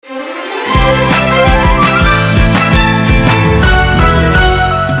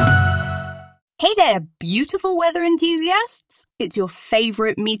there, beautiful weather enthusiasts. It's your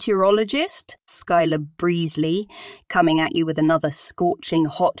favourite meteorologist, Skyler Breesley, coming at you with another scorching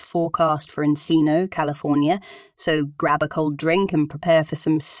hot forecast for Encino, California. So grab a cold drink and prepare for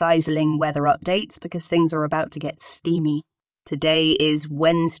some sizzling weather updates because things are about to get steamy. Today is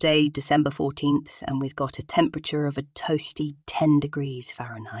Wednesday, December 14th, and we've got a temperature of a toasty 10 degrees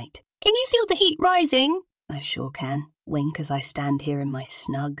Fahrenheit. Can you feel the heat rising? I sure can. Wink as I stand here in my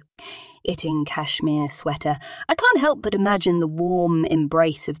snug, itting cashmere sweater. I can't help but imagine the warm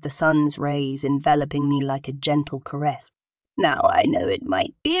embrace of the sun's rays enveloping me like a gentle caress. Now, I know it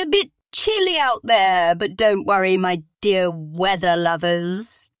might be a bit chilly out there, but don't worry, my dear weather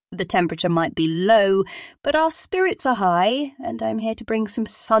lovers. The temperature might be low, but our spirits are high, and I'm here to bring some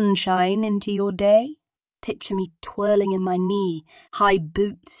sunshine into your day. Picture me twirling in my knee, high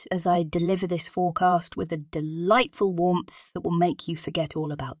boots as I deliver this forecast with a delightful warmth that will make you forget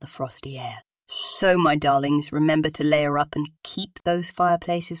all about the frosty air. So, my darlings, remember to layer up and keep those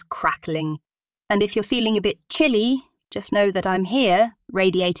fireplaces crackling. And if you're feeling a bit chilly, just know that I'm here,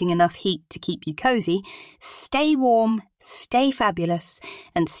 radiating enough heat to keep you cozy. Stay warm, stay fabulous,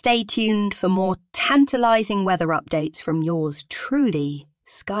 and stay tuned for more tantalising weather updates from yours truly,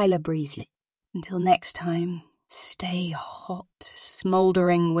 Skyler Breesley. Until next time, stay hot,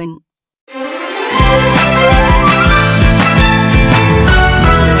 smouldering wink.